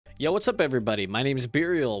Yo, what's up everybody? My name is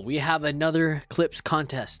Bereal. We have another clips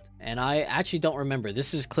contest, and I actually don't remember.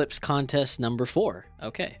 This is clips contest number 4.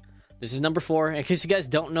 Okay, this is number 4. In case you guys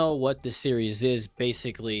don't know what this series is,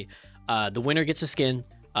 basically the winner gets a skin,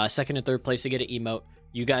 second and third place to get an emote.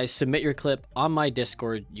 You guys submit your clip on my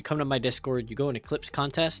Discord. You come to my Discord, you go into clips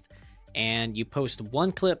contest, and you post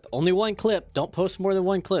one clip, only one clip. Don't post more than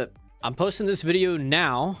one clip. I'm posting this video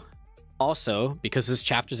now also because this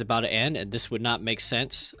chapter is about to end, and this would not make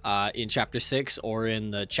sense in chapter 6 or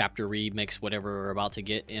in the chapter remix, whatever we're about to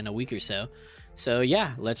get in a week or so. So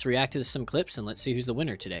yeah, let's react to some clips and let's see who's the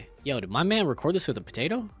winner today. Yo, did my man record this with a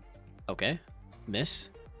potato? Okay,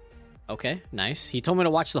 miss. Okay, nice. He told me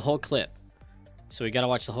to watch the whole clip, so we gotta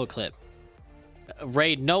watch the whole clip.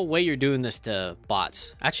 Raid, no way you're doing this to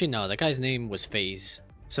bots. Actually, no, that guy's name was FaZe,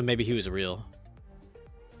 so maybe he was real.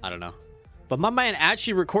 I don't know. But my man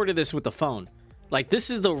actually recorded this with the phone. Like, this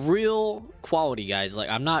is the real quality, guys. Like,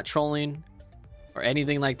 I'm not trolling or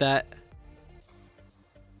anything like that.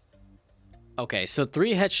 Okay, so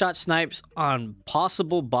 3 headshot snipes on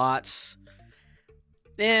possible bots.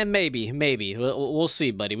 Maybe. We'll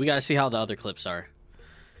see, buddy. We gotta see how the other clips are.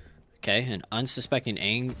 Okay, an unsuspecting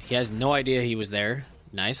aim. He has no idea he was there.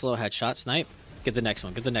 Nice little headshot snipe. Get the next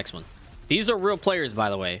one. Get the next one. These are real players, by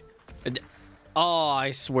the way. Oh,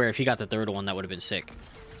 I swear, if he got the third one, that would have been sick.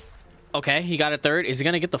 Okay, he got a third. Is he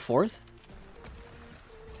gonna get the fourth?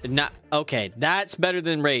 Not okay. That's better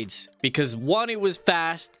than Raids, because one, it was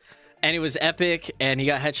fast and it was epic, and he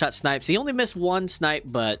got headshot snipes. He only missed one snipe,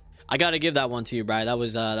 but I gotta give that one to you, Bri. That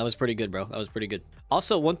was pretty good, bro. That was pretty good.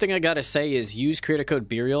 Also, one thing I gotta say is use creator code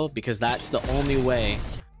Bereal, because that's the only way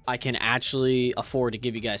I can actually afford to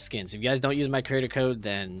give you guys skins. If you guys don't use my creator code,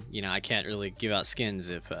 then you know I can't really give out skins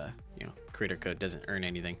if you know, creator code doesn't earn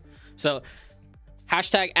anything. So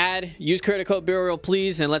hashtag ad, use creator code Bereal,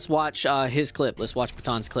 please, and let's watch his clip. Let's watch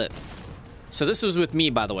Baton's clip. So this was with me,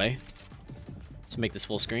 by the way. Let's make this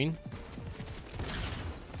full screen.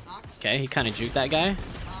 Okay, he kind of juked that guy.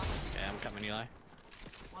 Okay, I'm coming, Eli.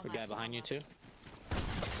 The guy behind you too.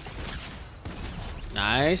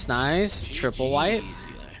 Nice. Triple wipe.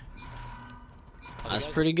 That's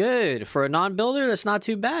pretty good. For a non-builder, that's not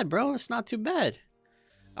too bad, bro. It's not too bad.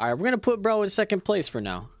 Alright, we're gonna put bro in second place for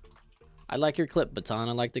now. I like your clip, Baton.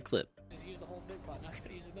 I like the clip.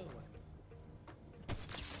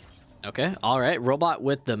 Okay, alright. Robot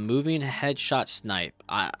with the moving headshot snipe.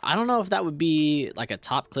 I don't know if that would be like a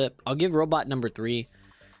top clip. I'll give Robot number 3.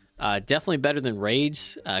 Definitely better than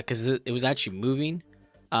Raids, because it was actually moving.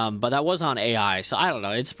 But that was on AI, so I don't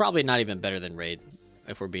know. It's probably not even better than Raid,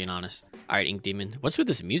 if we're being honest. Alright, Ink Demon. What's with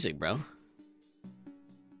this music, bro?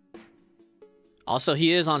 Also,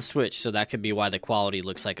 he is on Switch, so that could be why the quality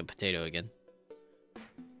looks like a potato again.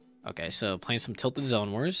 Okay, so playing some Tilted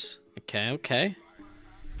Zone Wars. Okay.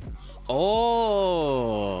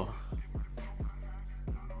 Oh!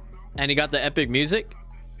 And he got the epic music.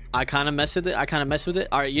 I kind of mess with it.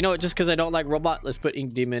 Alright, you know what? Just because I don't like Robot, let's put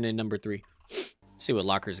Ink Demon in number 3. See what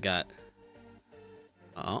Locker's got.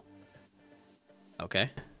 Oh. Okay.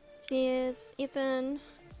 Cheers, Ethan.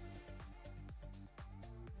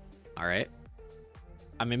 Alright.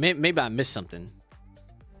 I mean, maybe I missed something.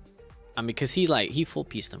 I mean, because he full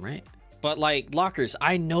pieced them, right? But like, Lockers,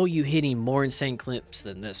 I know you hitting more insane clips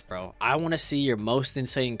than this, bro. I want to see your most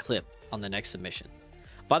insane clip on the next submission.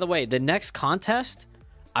 By the way, the next contest,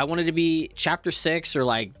 I want it to be chapter 6 or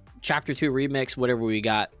like chapter 2 remix, whatever we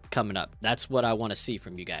got coming up. That's what I want to see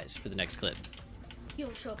from you guys for the next clip. You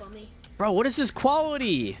don't show up on me. Bro, what is this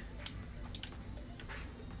quality?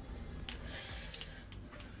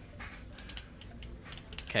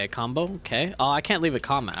 Okay, combo. Okay. Oh, I can't leave a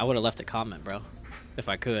comment. I would have left a comment, bro. If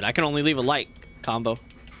I could. I can only leave a like. Combo.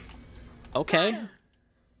 Okay.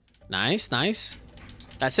 Nice.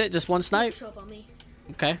 That's it? Just one snipe? Show up on me.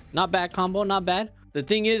 Okay. Not bad, Combo. Not bad. The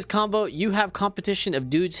thing is, Combo, you have competition of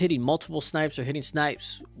dudes hitting multiple snipes or hitting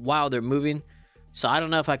snipes while they're moving. So I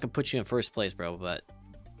don't know if I can put you in first place, bro, but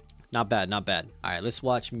not bad. All right, let's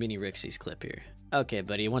watch Mini Rixie's clip here. Okay,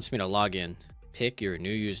 buddy. He wants me to log in. Pick your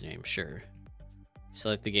new username. Sure.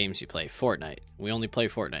 Select the games you play. Fortnite. We only play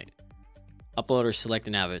Fortnite. Upload or select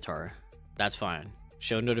an avatar. That's fine.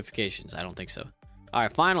 Show notifications. I don't think so.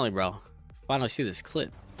 Alright, finally, bro. Finally see this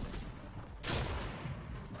clip.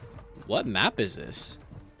 What map is this?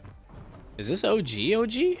 Is this OG?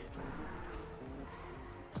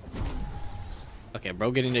 Okay,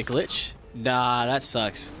 bro getting a glitch? Nah, that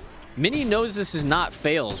sucks. Mini knows this is not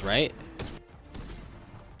fails, right?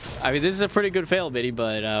 I mean, this is a pretty good fail, Biddy,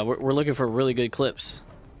 but we're looking for really good clips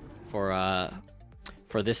for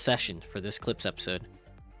this session, for this clips episode.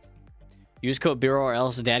 Use code Bereal or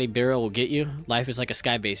else Daddy Bereal will get you. Life is like a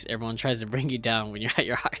sky base. Everyone tries to bring you down when you're at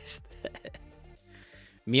your highest.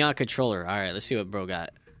 Me on controller. All right, let's see what bro got.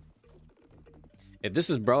 If this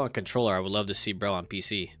is bro on controller, I would love to see bro on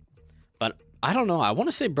PC. But I don't know. I want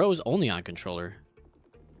to say bro is only on controller.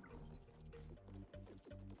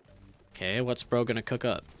 Okay, what's bro gonna cook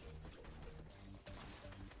up?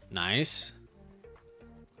 Nice.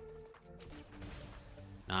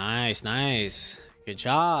 Nice, nice. Good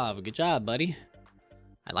job, buddy.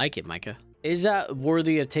 I like it, Micah. Is that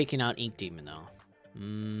worthy of taking out Ink Demon, though?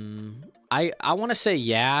 I want to say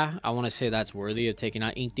yeah. I want to say that's worthy of taking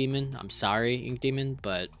out Ink Demon. I'm sorry, Ink Demon,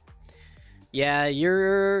 but yeah,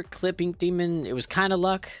 your clip, Ink Demon, it was kind of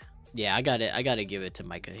luck. Yeah, I got it. I got to give it to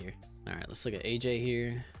Micah here. All right, let's look at AJ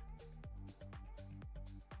here.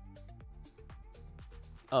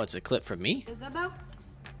 Oh, it's a clip from me? Is that Bo?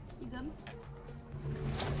 You good?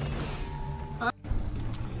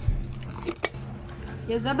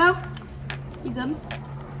 Is that Bo? You good?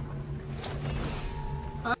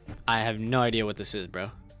 I have no idea what this is,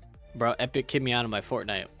 bro. Bro, Epic kicked me out of my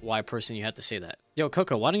Fortnite. Why person you have to say that? Yo,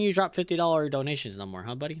 Coco, why don't you drop $50 donations no more,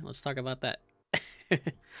 huh, buddy? Let's talk about that.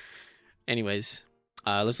 Anyways,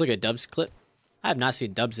 let's look at Dub's clip. I have not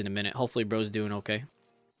seen Dubs in a minute. Hopefully, bro's doing okay.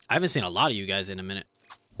 I haven't seen a lot of you guys in a minute.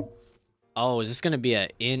 Oh, is this gonna be a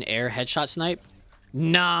in-air headshot snipe?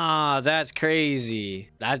 Nah, that's crazy.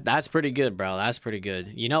 That's pretty good, bro. That's pretty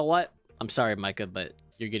good. You know what? I'm sorry, Micah, but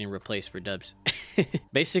you're getting replaced for Dubs.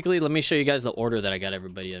 Basically, let me show you guys the order that I got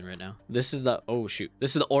everybody in right now. This is the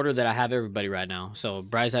this is the order that I have everybody right now. So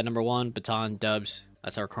Bry's at number 1, Baton, Dubs.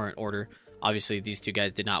 That's our current order. Obviously, these two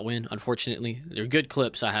guys did not win, unfortunately. They're good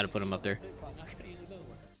clips, so I had to put them up there.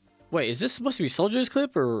 Wait, is this supposed to be Soldier's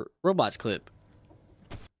clip or Robot's clip?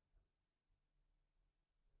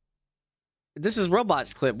 This is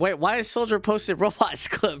Robot's clip. Wait, why is Soldier posted Robot's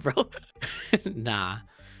clip, bro? Nah.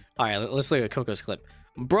 All right, let's look at Coco's clip.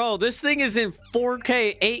 Bro, this thing is in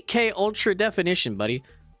 4K, 8K ultra definition, buddy.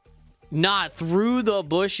 Nah, through the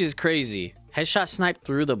bush is crazy. Headshot snipe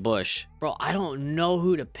through the bush. Bro, I don't know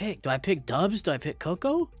who to pick. Do I pick Dubs? Do I pick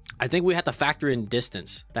Coco? I think we have to factor in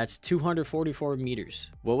distance. That's 244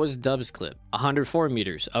 meters. What was Dubs' clip? 104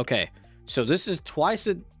 meters. Okay, so this is twice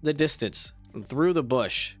the distance through the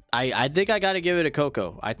bush. I think I got to give it a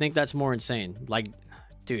Coco. I think that's more insane. Like,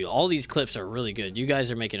 dude, all these clips are really good. You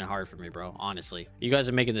guys are making it hard for me, bro. Honestly, you guys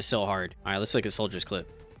are making this so hard. All right, let's look at Soldier's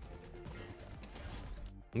clip.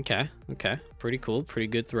 Okay, pretty cool, pretty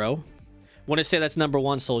good throw. Wouldn't say that's number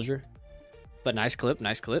 1, Soldier, but nice clip,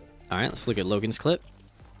 nice clip. All right, let's look at Logan's clip.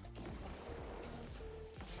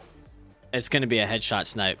 It's gonna be a headshot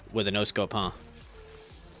snipe with a no scope, huh?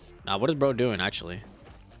 Now, what is bro doing actually?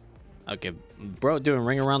 Okay, bro doing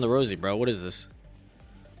ring around the rosy, bro. What is this?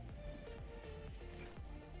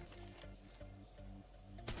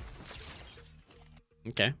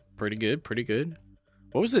 Okay, pretty good, pretty good.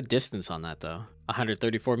 What was the distance on that though?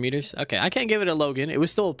 134 meters. Okay, I can't give it a Logan. It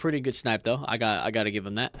was still a pretty good snipe though. I gotta give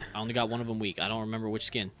him that. I only got one of them weak. I don't remember which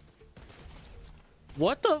skin.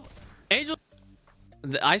 What the Angel?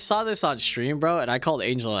 I saw this on stream, bro, and I called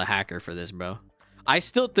Angel a hacker for this, bro. I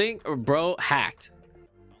still think bro hacked.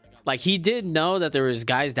 Like, he did know that there was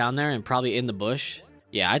guys down there and probably in the bush.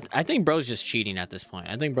 Yeah, I think bro's just cheating at this point.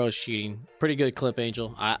 I think bro's cheating. Pretty good clip,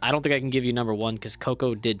 Angel. I don't think I can give you number 1 because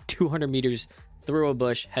Coco did 200 meters through a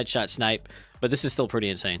bush, headshot snipe. But this is still pretty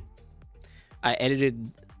insane. I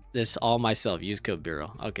edited this all myself. Use code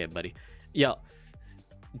Bereal. Okay, buddy. Yo,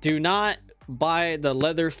 do not buy the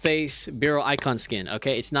leather face Bereal icon skin,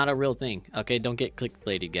 okay? It's not a real thing, okay? Don't get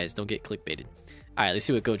clickbaited, guys. Don't get clickbaited. All right, let's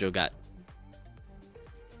see what Gojo got.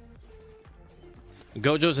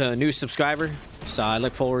 Gojo's a new subscriber, so I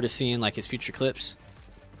look forward to seeing like his future clips.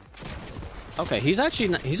 Okay, he's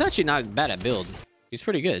actually not bad at build. He's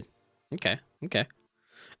pretty good. Okay.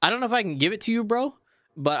 I don't know if I can give it to you, bro,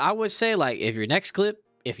 but I would say like if your next clip,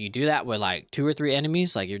 if you do that with like 2 or 3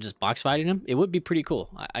 enemies, like you're just box fighting them, it would be pretty cool.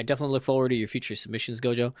 I definitely look forward to your future submissions,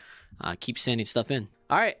 Gojo. Keep sending stuff in.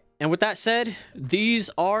 All right, and with that said, these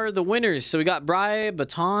are the winners. So we got Bry,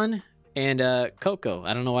 Baton, and Coco.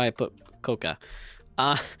 I don't know why I put Coca.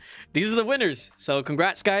 These are the winners. So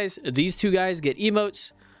congrats, guys. These 2 guys get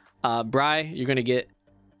emotes. Bry, you're gonna get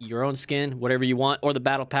your own skin, whatever you want, or the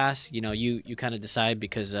battle pass. You know, you kind of decide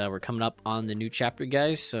because we're coming up on the new chapter,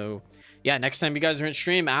 guys. So yeah, next time you guys are in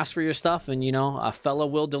stream, ask for your stuff, and you know, a fella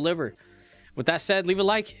will deliver. With that said, leave a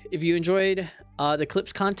like if you enjoyed the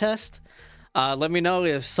clips contest. Let me know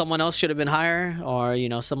if someone else should have been higher, or you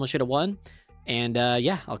know, someone should have won. And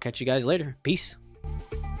yeah, I'll catch you guys later. Peace.